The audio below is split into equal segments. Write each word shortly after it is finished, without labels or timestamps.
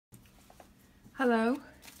Hello,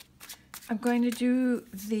 I'm going to do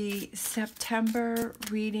the September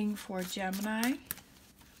reading for Gemini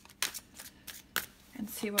and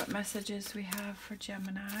see what messages we have for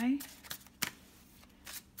Gemini.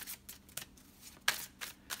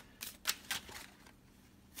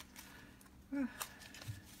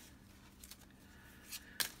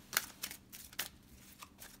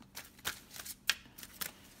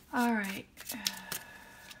 All right.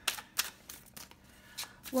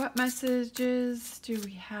 What messages do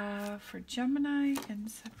we have for Gemini in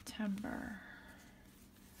September?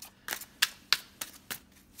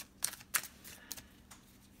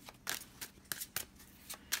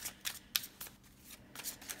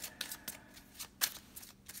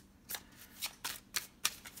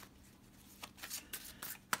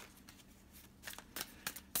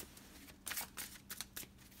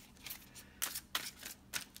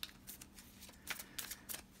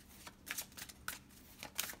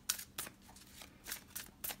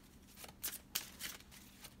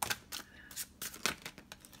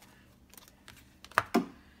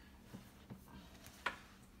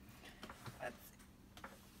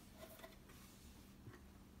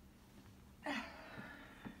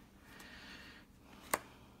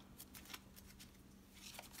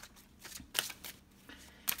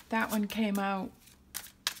 That one came out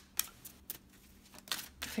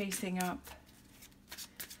facing up.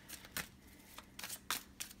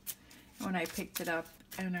 When I picked it up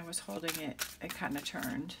and I was holding it, it kind of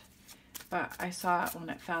turned. But I saw it when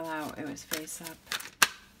it fell out, it was face up.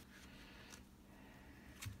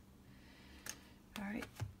 All right,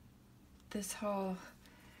 this whole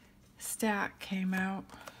stack came out.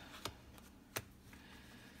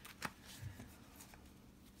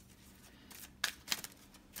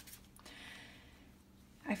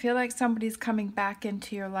 I feel like somebody's coming back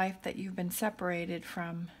into your life that you've been separated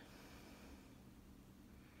from.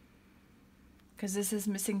 Because this is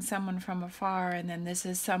missing someone from afar, and then this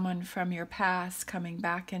is someone from your past coming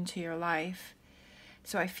back into your life.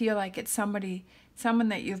 So I feel like it's someone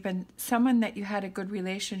that you had a good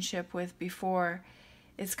relationship with before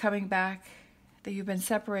is coming back, that you've been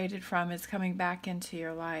separated from, is coming back into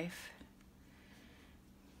your life.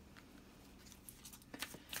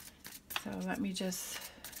 So let me just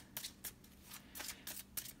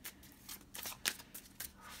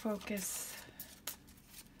focus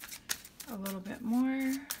a little bit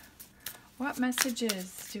more. What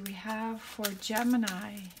messages do we have for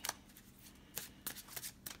Gemini?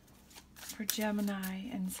 For Gemini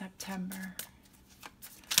in September.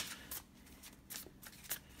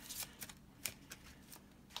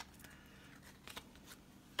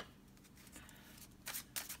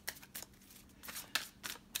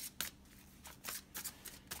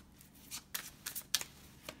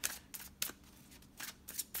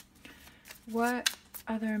 What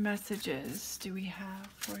other messages do we have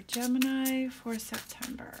for Gemini for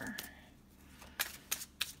September?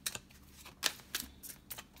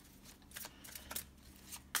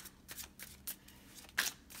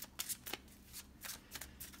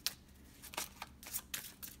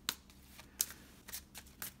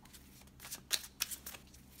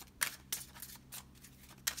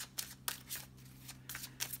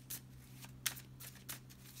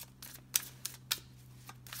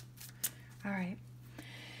 All right.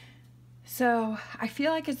 So I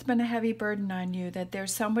feel like it's been a heavy burden on you, that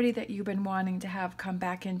there's somebody that you've been wanting to have come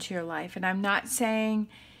back into your life. And I'm not saying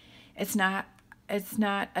it's not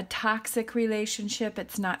a toxic relationship.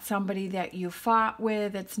 It's not somebody that you fought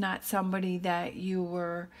with. It's not somebody that you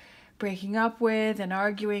were breaking up with and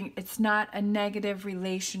arguing. It's not a negative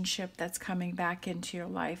relationship that's coming back into your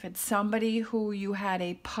life. It's somebody who you had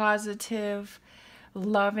a positive,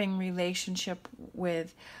 loving relationship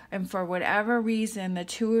with, and for whatever reason the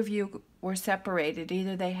two of you were separated.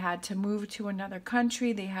 Either they had to move to another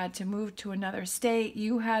country, they had to move to another state,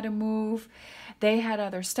 you had to move, they had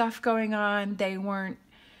other stuff going on, they weren't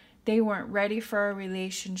ready for a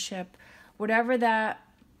relationship. Whatever that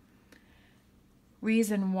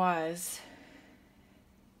reason was,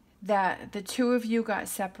 that the two of you got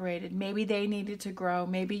separated. Maybe they needed to grow,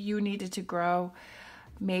 maybe you needed to grow,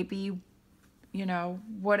 maybe, you know,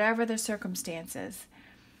 whatever the circumstances.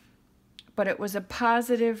 But it was a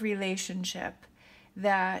positive relationship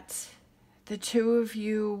that the two of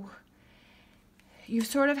you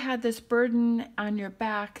sort of had this burden on your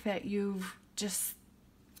back that you've just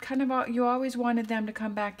kind of, you always wanted them to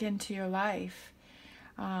come back into your life.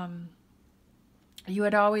 You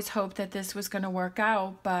had always hoped that this was going to work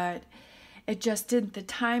out, but it just didn't. The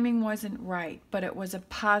timing wasn't right, but it was a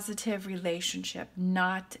positive relationship,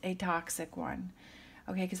 not a toxic one.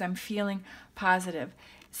 Okay, because I'm feeling positive.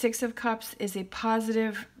 Six of Cups is a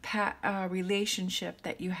positive relationship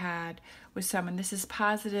that you had with someone. This is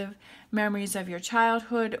positive memories of your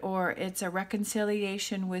childhood, or it's a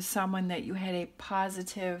reconciliation with someone that you had a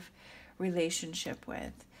positive relationship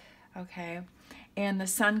with. Okay, and the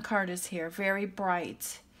Sun card is here, very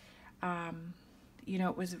bright. You know,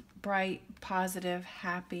 it was bright, positive,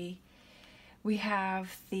 happy. We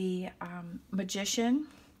have the Magician,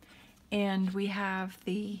 and we have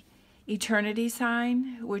the Eternity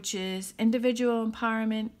sign, which is individual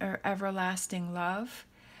empowerment or everlasting love.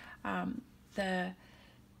 The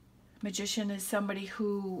Magician is somebody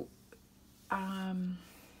who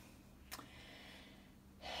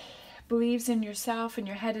believes in yourself and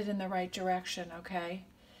you're headed in the right direction, okay?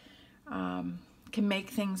 Can make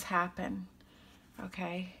things happen,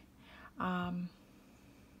 okay?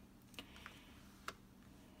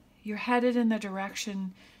 You're headed in the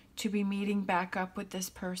direction to be meeting back up with this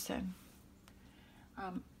person.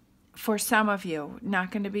 For some of you,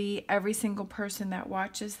 not going to be every single person that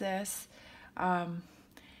watches this.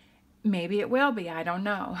 Maybe it will be, I don't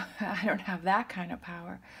know. I don't have that kind of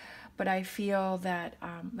power. But I feel that,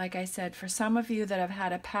 like I said, for some of you that have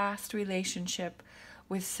had a past relationship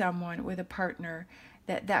with someone, with a partner,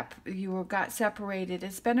 that you got separated,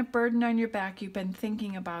 it's been a burden on your back, you've been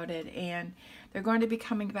thinking about it, and they're going to be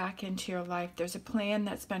coming back into your life. There's a plan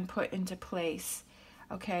that's been put into place,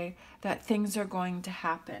 okay, that things are going to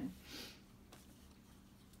happen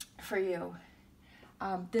for you.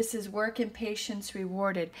 This is work and patience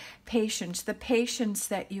rewarded. Patience, the patience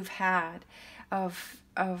that you've had of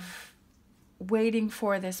waiting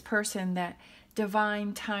for this person, that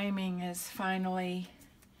divine timing is finally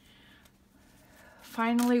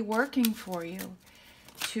working for you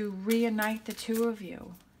to reunite the two of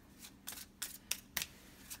you.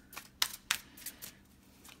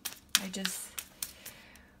 I just,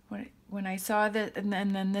 when I saw that, and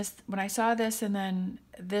then this, when I saw this and then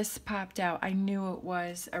this popped out, I knew it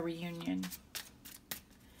was a reunion.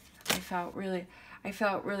 I felt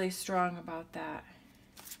really strong about that.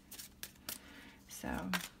 So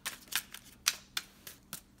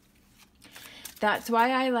that's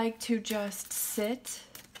why I like to just sit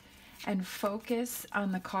and focus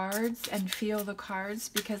on the cards and feel the cards,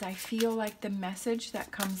 because I feel like the message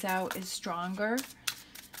that comes out is stronger.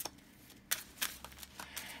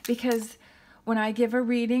 Because when I give a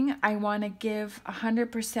reading, I want to give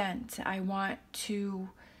 100%.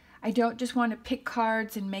 I don't just want to pick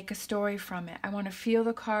cards and make a story from it. I want to feel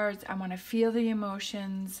the cards. I want to feel the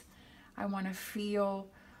emotions. I want to feel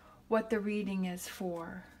what the reading is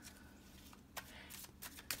for.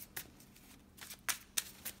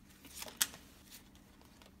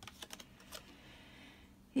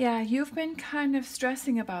 Yeah, you've been kind of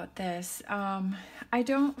stressing about this. I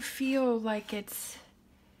don't feel like it's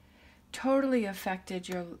totally affected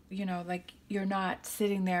your, like you're not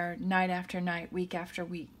sitting there night after night, week after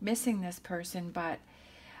week, missing this person, but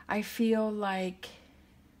I feel like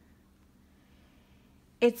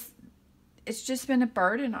it's just been a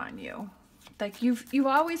burden on you. Like you've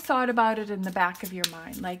always thought about it in the back of your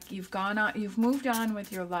mind. Like you've moved on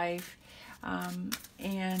with your life,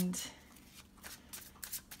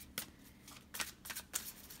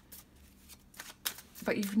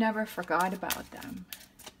 but you've never forgot about them.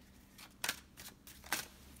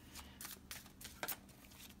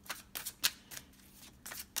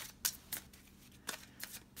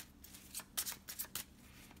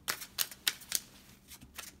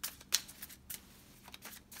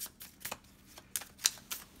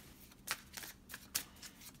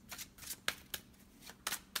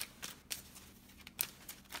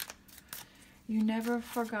 You never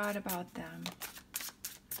forgot about them.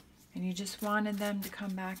 And you just wanted them to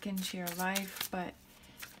come back into your life, but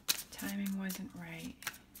timing wasn't right.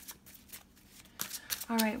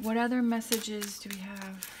 All right, what other messages do we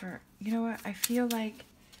have for, you know what, I feel like,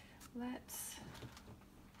 let's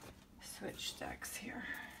switch decks here.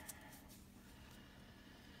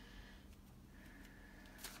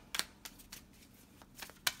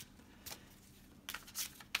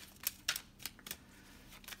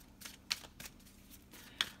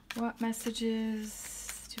 What messages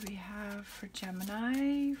do we have for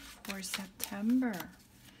Gemini for September?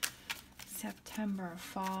 September,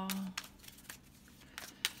 fall,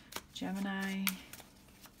 Gemini.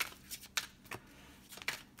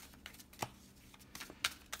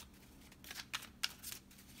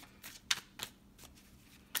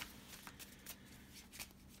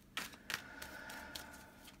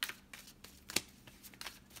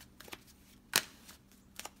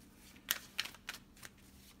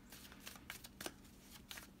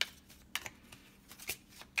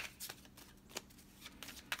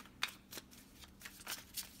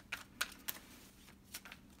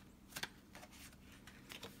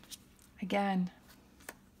 again.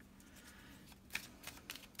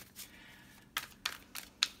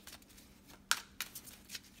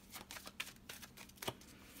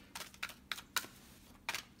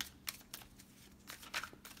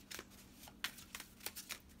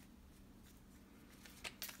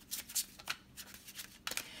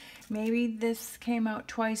 Maybe this came out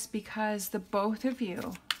twice because the both of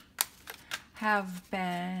you have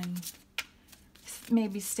been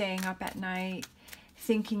maybe staying up at night,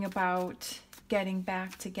 thinking about getting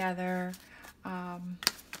back together,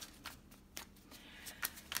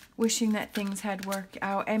 wishing that things had worked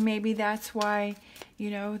out. And maybe that's why, you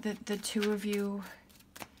know, the two of you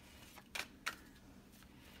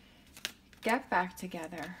get back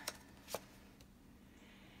together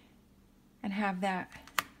and have that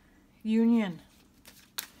union.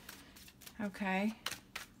 Okay.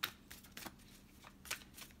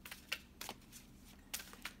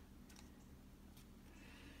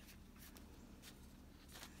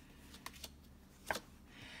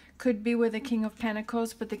 Could be with the King of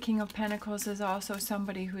Pentacles, but the King of Pentacles is also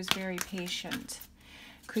somebody who's very patient.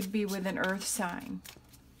 Could be with an earth sign.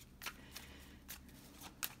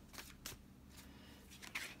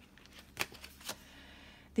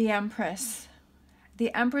 The Empress.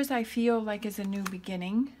 The Empress, I feel like, is a new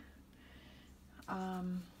beginning.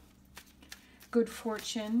 Good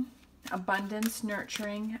fortune, abundance,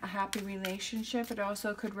 nurturing, a happy relationship. It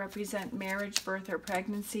also could represent marriage, birth, or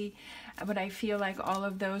pregnancy. But I feel like all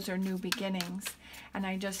of those are new beginnings. And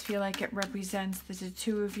I just feel like it represents that the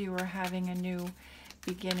two of you are having a new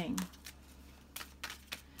beginning.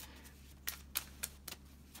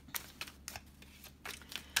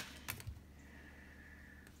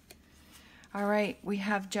 All right, we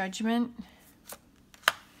have Judgment.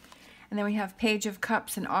 And then we have Page of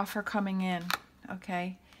Cups, an offer coming in.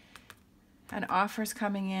 Okay? An offer's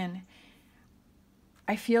coming in.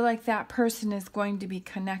 I feel like that person is going to be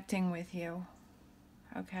connecting with you.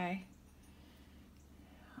 Okay?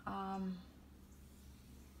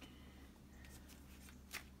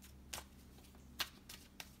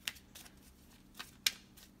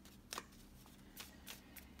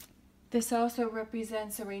 This also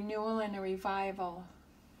represents a renewal and a revival.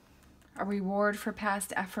 A reward for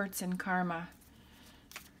past efforts and karma.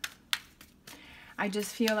 I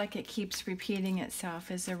just feel like it keeps repeating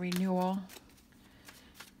itself as a renewal.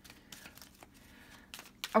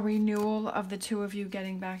 A renewal of the two of you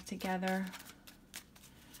getting back together.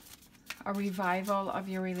 A revival of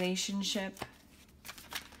your relationship.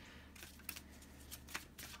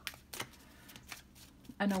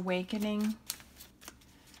 An awakening.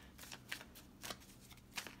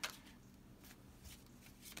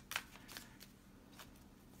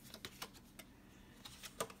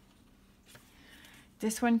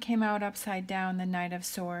 This one came out upside down, the Knight of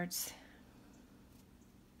Swords.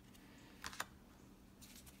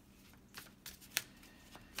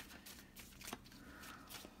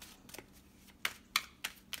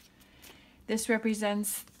 This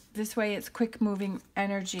represents, this way it's quick moving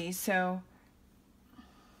energy, so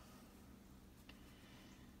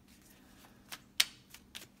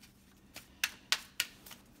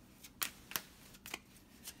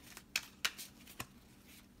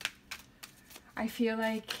I feel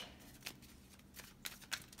like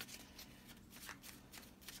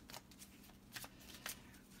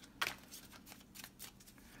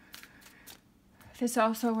this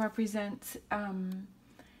also represents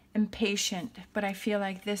impatient, but I feel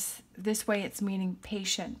like this way it's meaning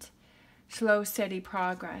patient, slow, steady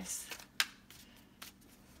progress.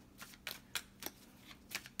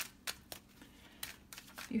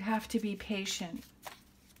 You have to be patient.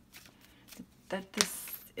 That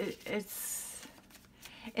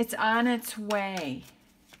it's on its way.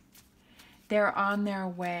 They're on their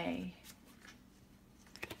way.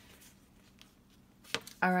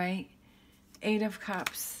 All right. Eight of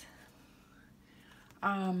Cups.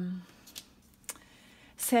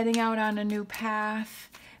 Setting out on a new path,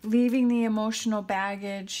 leaving the emotional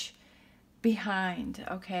baggage behind,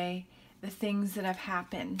 okay? The things that have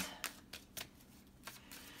happened.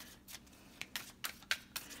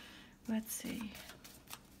 Let's see.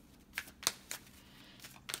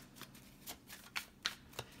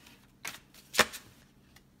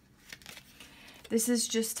 This is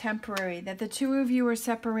just temporary, that the two of you are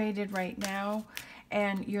separated right now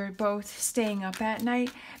and you're both staying up at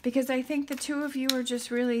night, because I think the two of you are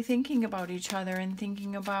just really thinking about each other and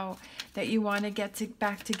thinking about that you want to get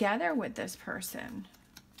back together with this person.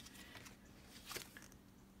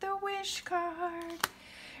 The wish card.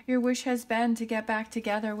 Your wish has been to get back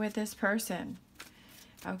together with this person.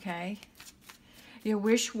 Okay? Your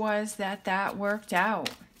wish was that that worked out.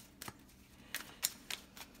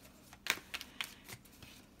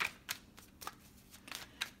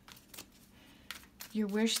 You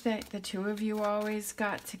wish that the two of you always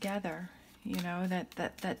got together, you know,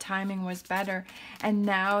 that timing was better. And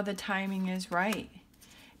now the timing is right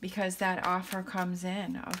because that offer comes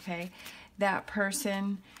in, okay? That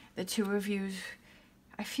person, the two of you,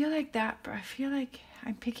 I feel like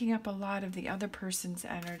I'm picking up a lot of the other person's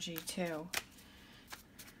energy too.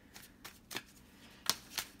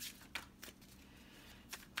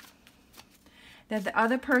 That the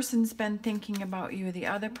other person's been thinking about you. The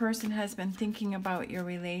other person has been thinking about your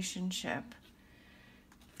relationship.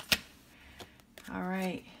 All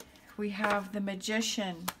right. We have the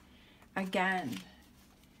Magician again.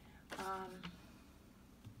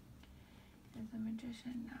 Is the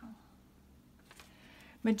Magician now?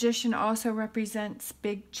 Magician also represents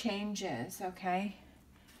big changes, okay?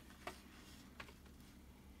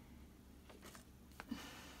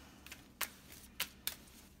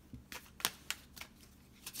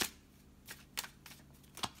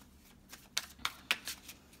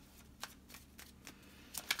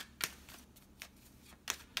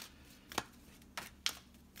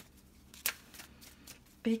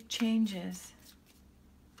 Big changes.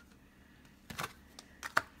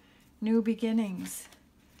 New beginnings.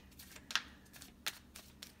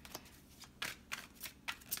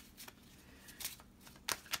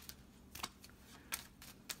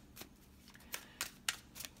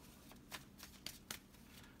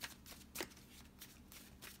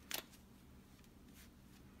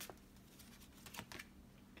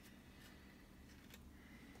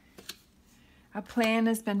 A plan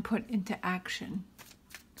has been put into action.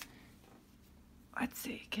 Let's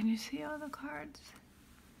see, can you see all the cards?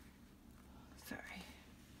 Sorry.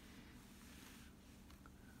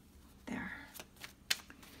 There.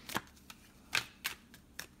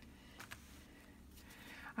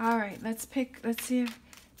 All right, let's pick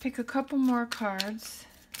a couple more cards.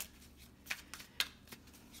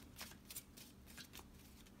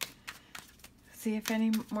 See if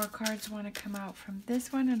any more cards want to come out from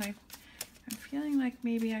this one, and I'm feeling like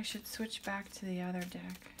maybe I should switch back to the other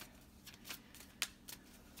deck.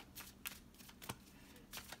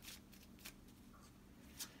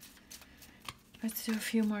 Let's do a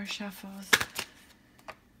few more shuffles.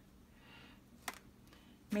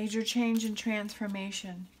 Major change and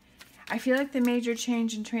transformation. I feel like the major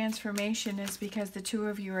change and transformation is because the two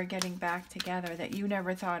of you are getting back together, that you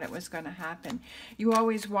never thought it was going to happen. You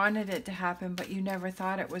always wanted it to happen, but you never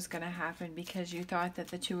thought it was going to happen because you thought that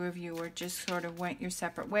the two of you were just sort of went your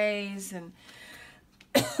separate ways, and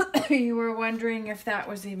you were wondering if that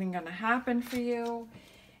was even going to happen for you.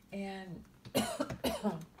 And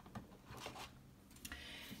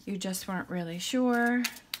you just weren't really sure.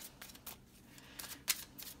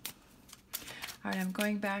 All right, I'm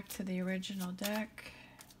going back to the original deck.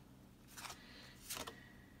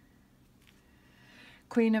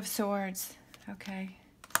 Queen of Swords, okay.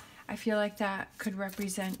 I feel like that could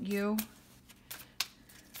represent you.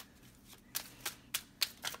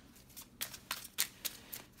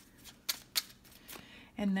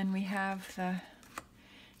 And then we have the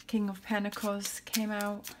King of Pentacles came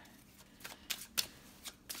out.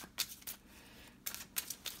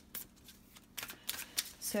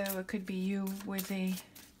 So it could be you with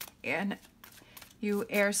you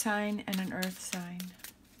air sign and an earth sign.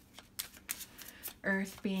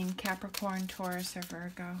 Earth being Capricorn, Taurus, or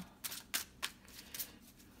Virgo.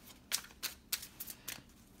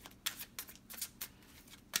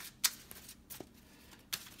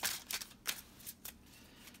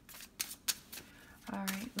 All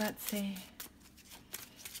right, let's see.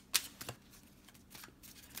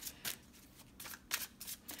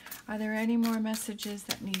 Are there any more messages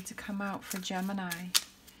that need to come out for Gemini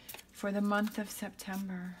for the month of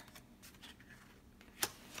September?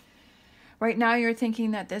 Right now you're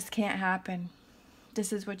thinking that this can't happen.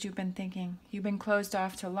 This is what you've been thinking. You've been closed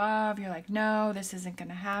off to love. You're like, no, this isn't going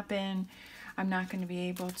to happen. I'm not going to be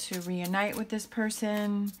able to reunite with this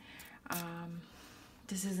person.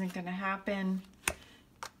 This isn't going to happen.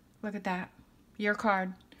 Look at that. Your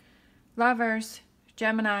card. Lovers.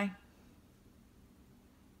 Gemini.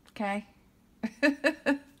 Okay.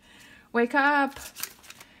 Wake up.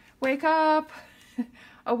 Wake up.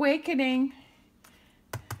 Awakening.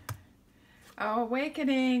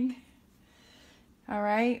 Awakening. All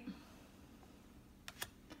right.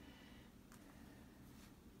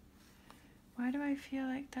 Why do I feel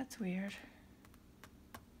like that's weird?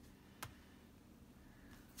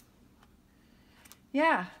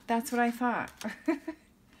 Yeah, that's what I thought.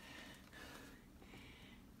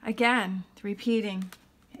 Again, repeating.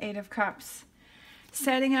 Eight of Cups.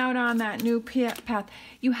 setting out on that new path.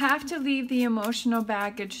 You have to leave the emotional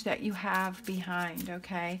baggage that you have behind,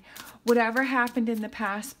 okay? Whatever happened in the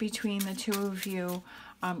past between the two of you,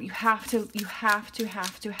 you have to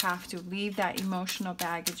leave that emotional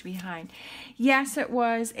baggage behind. Yes, it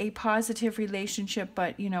was a positive relationship,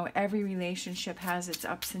 but you know, every relationship has its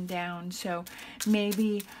ups and downs. So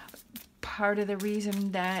maybe part of the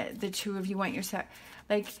reason that the two of you went your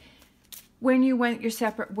when you went your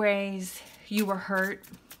separate ways, you were hurt.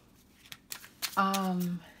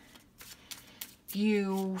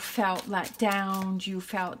 You felt let down. You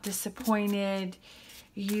felt disappointed.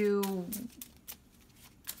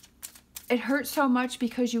 It hurt so much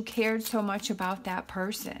because you cared so much about that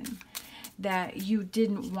person that you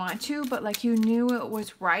didn't want to, but like you knew it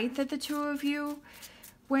was right that the two of you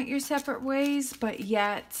went your separate ways, but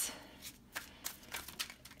yet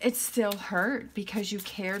it still hurt because you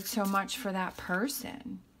cared so much for that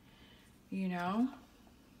person, you know?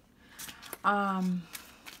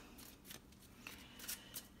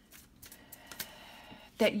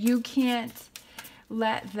 That you can't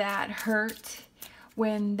let that hurt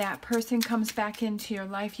when that person comes back into your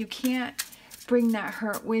life. You can't bring that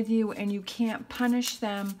hurt with you, and you can't punish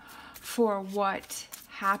them for what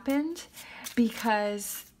happened,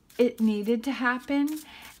 because it needed to happen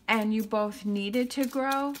and you both needed to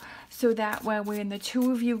grow, so that way when the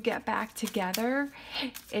two of you get back together,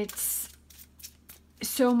 it's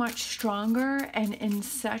so much stronger and in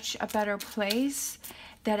such a better place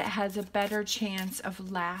that it has a better chance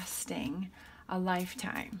of lasting a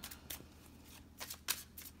lifetime.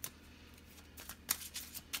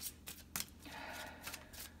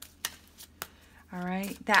 All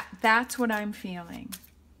right, that's what I'm feeling.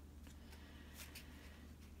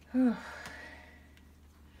 Whew.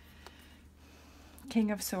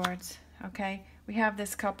 King of Swords, okay? We have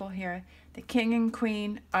this couple here, the King and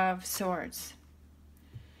Queen of Swords.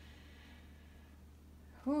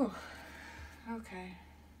 Whew. Okay.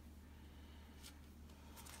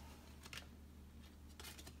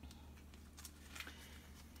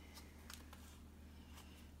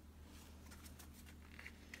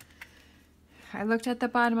 I looked at the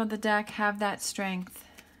bottom of the deck, have that strength.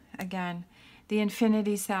 Again, the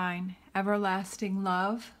infinity sign, everlasting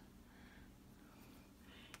love,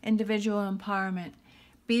 individual empowerment.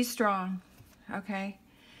 Be strong, okay?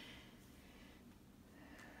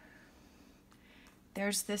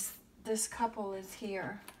 There's this couple is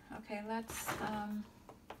here. Okay, let's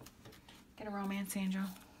get a romance angel.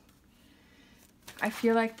 I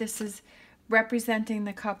feel like this is representing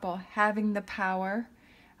the couple having the power,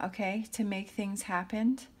 okay, to make things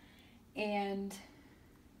happen, and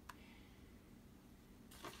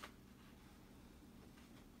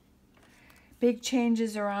big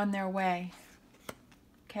changes are on their way,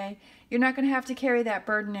 okay? You're not going to have to carry that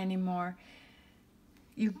burden anymore.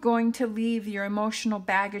 You're going to leave your emotional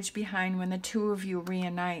baggage behind when the two of you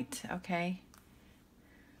reunite, okay?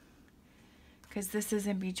 Because this is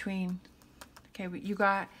in between. Okay, you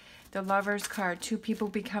got the Lover's card, two people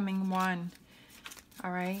becoming one.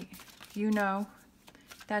 All right, you know,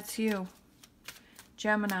 that's you,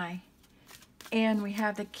 Gemini. And we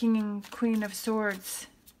have the King and Queen of Swords,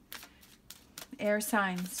 air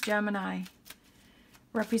signs, Gemini,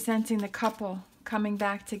 representing the couple coming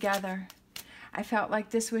back together. I felt like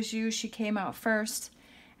this was you. She came out first,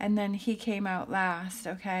 and then he came out last,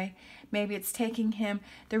 okay? Maybe it's taking him,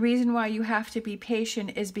 the reason why you have to be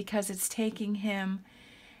patient is because it's taking him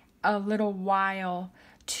a little while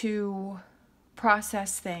to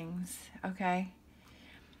process things, okay?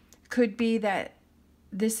 Could be that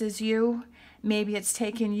this is you. Maybe it's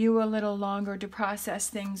taken you a little longer to process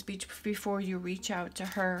things before you reach out to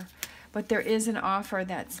her. But there is an offer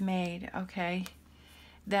that's made, okay?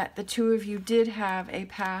 That the two of you did have a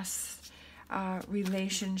past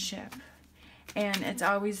relationship. And it's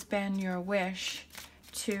always been your wish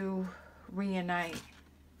to reunite,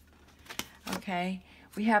 okay?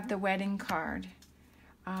 We have the wedding card.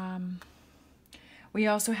 We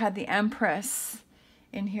also had the Empress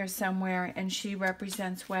in here somewhere, and she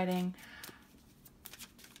represents wedding.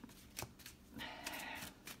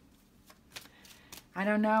 I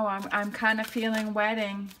don't know. I'm kind of feeling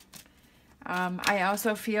wedding. I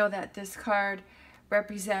also feel that this card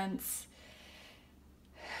represents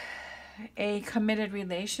a committed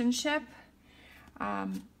relationship.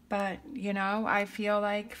 But, you know, I feel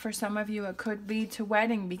like for some of you it could lead to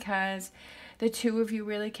wedding because the two of you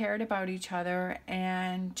really cared about each other,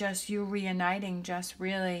 and just you reuniting just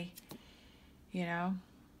really, you know,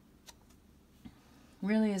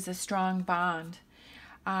 really is a strong bond.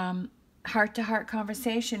 Heart-to-heart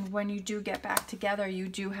conversation. When you do get back together, you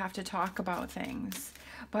do have to talk about things.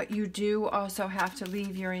 but you do also have to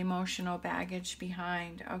leave your emotional baggage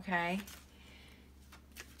behind, okay?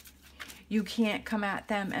 You can't come at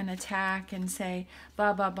them and attack and say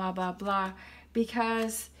blah, blah, blah, blah, blah,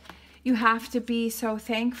 because you have to be so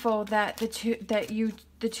thankful that the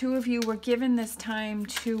two of you were given this time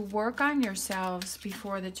to work on yourselves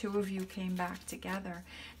before the two of you came back together.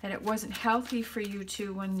 That it wasn't healthy for you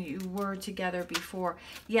two when you were together before.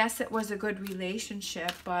 Yes, it was a good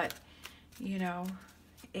relationship, but, you know,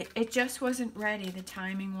 it just wasn't ready. The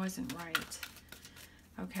timing wasn't right.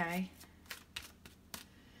 Okay?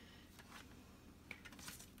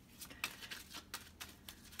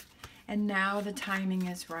 And now the timing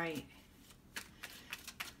is right.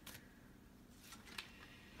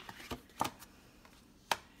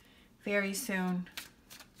 Very soon.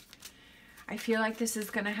 I feel like this is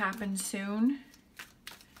going to happen soon.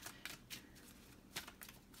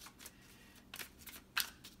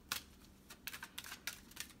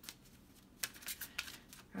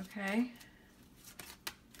 Okay.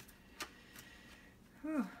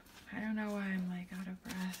 Whew. I don't know why I'm like out of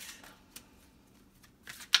breath.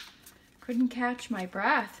 Couldn't catch my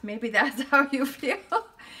breath. Maybe that's how you feel.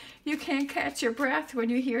 You can't catch your breath when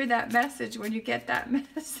you hear that message, when you get that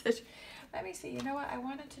message. Let me see. You know what I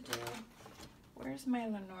wanted to do? Where's my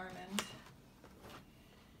Lenormand?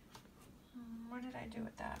 What did I do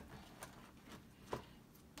with that?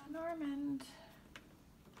 Lenormand.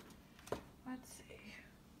 Let's see.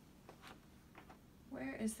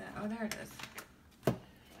 Where is that? Oh, there it is.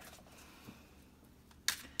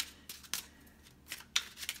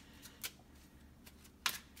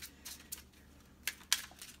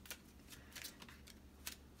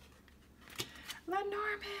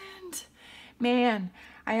 Lenormand. Man,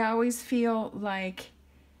 I always feel like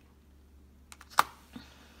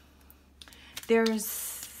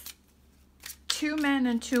there's 2 men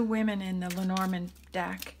and 2 women in the Lenormand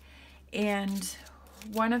deck, and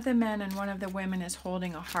one of the men and one of the women is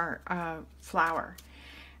holding a heart, a flower,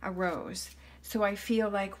 a rose. So I feel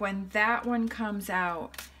like when that one comes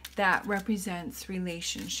out, that represents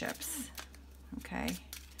relationships. Okay?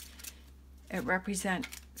 It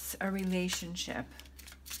represents a relationship.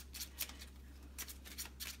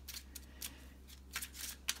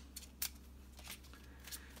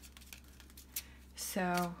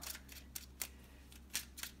 So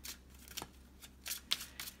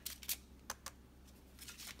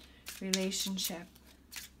relationship.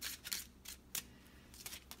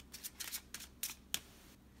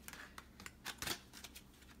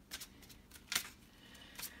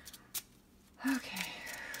 Okay.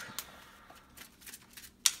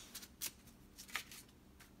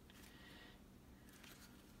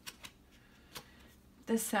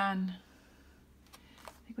 The sun.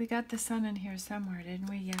 I think we got the sun in here somewhere, didn't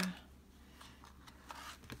we? Yeah.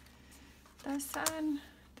 The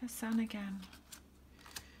sun again.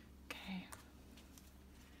 Okay.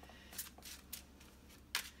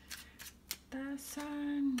 The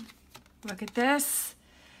sun. Look at this.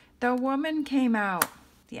 The woman came out.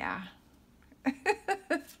 Yeah.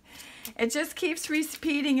 It just keeps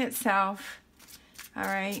repeating itself. All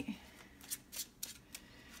right.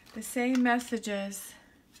 The same messages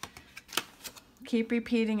keep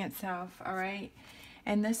repeating itself. All right.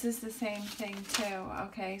 And this is the same thing too.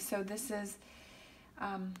 Okay. So this is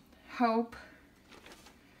hope,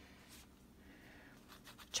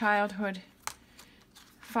 childhood,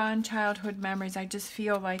 fond childhood memories. I just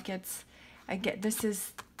feel like it's, this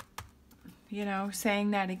is, you know,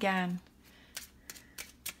 saying that again.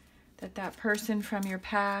 That person from your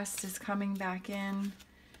past is coming back in.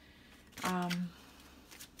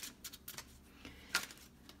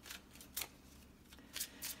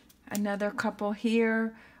 Another couple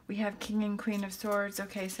here. We have King and Queen of Swords.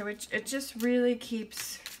 Okay, so it just really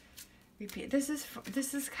keeps repeat. This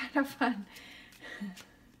is kind of fun.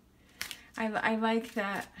 I like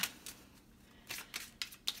that.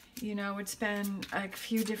 You know, it's been a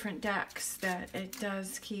few different decks that it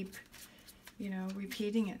does keep, you know,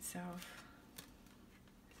 repeating itself.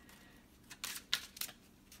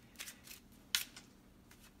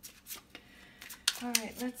 All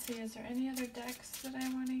right, let's see. Is there any other decks that I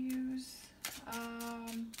want to use?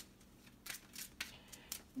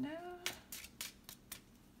 No.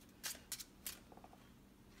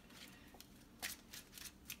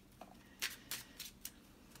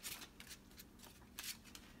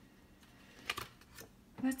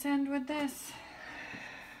 Let's end with this.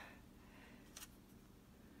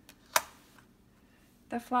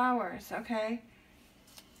 The flowers, okay?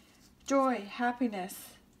 Joy, happiness,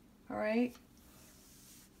 all right?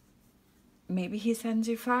 Maybe he sends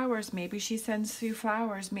you flowers. Maybe she sends you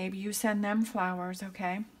flowers. Maybe you send them flowers,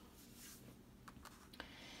 okay?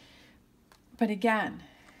 But again,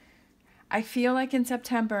 I feel like in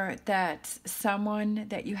September that someone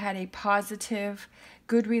that you had a positive,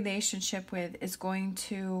 good relationship with is going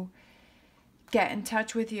to get in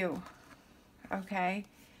touch with you, okay?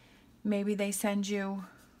 Maybe they send you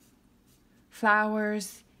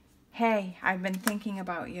flowers. Hey, I've been thinking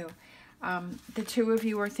about you. The two of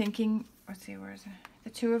you are thinking, let's see, where is it?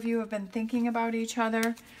 The two of you have been thinking about each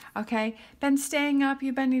other, okay? Been staying up,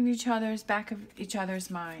 you've been in each other's back of each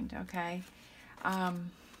other's mind, okay?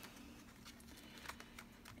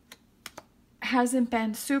 Hasn't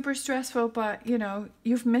been super stressful, but, you know,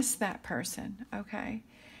 you've missed that person, okay?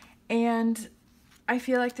 And I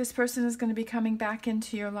feel like this person is going to be coming back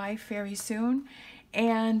into your life very soon,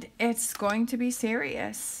 and it's going to be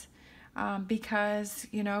serious because,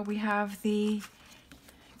 you know, we have the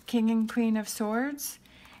King and Queen of Swords,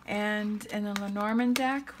 and in the Lenormand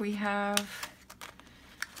deck, we have,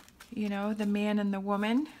 you know, the man and the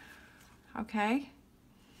woman, okay?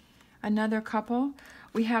 Another couple.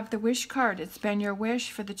 We have the wish card. It's been your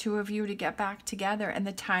wish for the two of you to get back together, and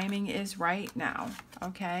the timing is right now,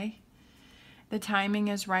 okay? The timing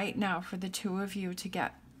is right now for the two of you to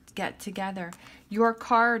get together. Your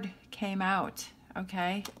card came out,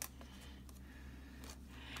 okay?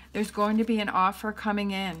 There's going to be an offer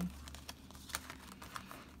coming in.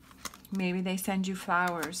 Maybe they send you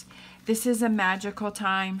flowers. This is a magical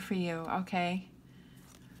time for you, okay?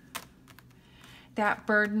 That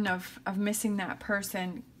burden of missing that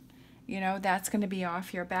person, you know, that's going to be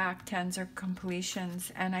off your back. Tens are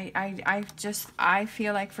completions. And I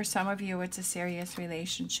feel like for some of you, it's a serious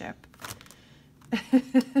relationship.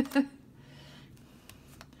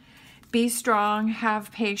 Be strong,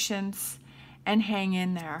 have patience, and hang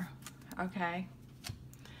in there, okay?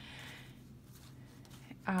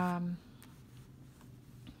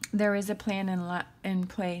 There is a plan in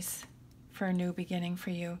place for a new beginning for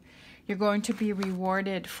you. You're going to be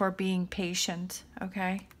rewarded for being patient,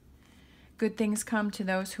 okay? Good things come to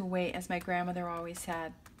those who wait, as my grandmother always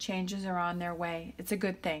said. Changes are on their way. It's a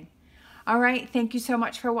good thing. All right, thank you so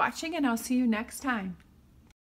much for watching, and I'll see you next time.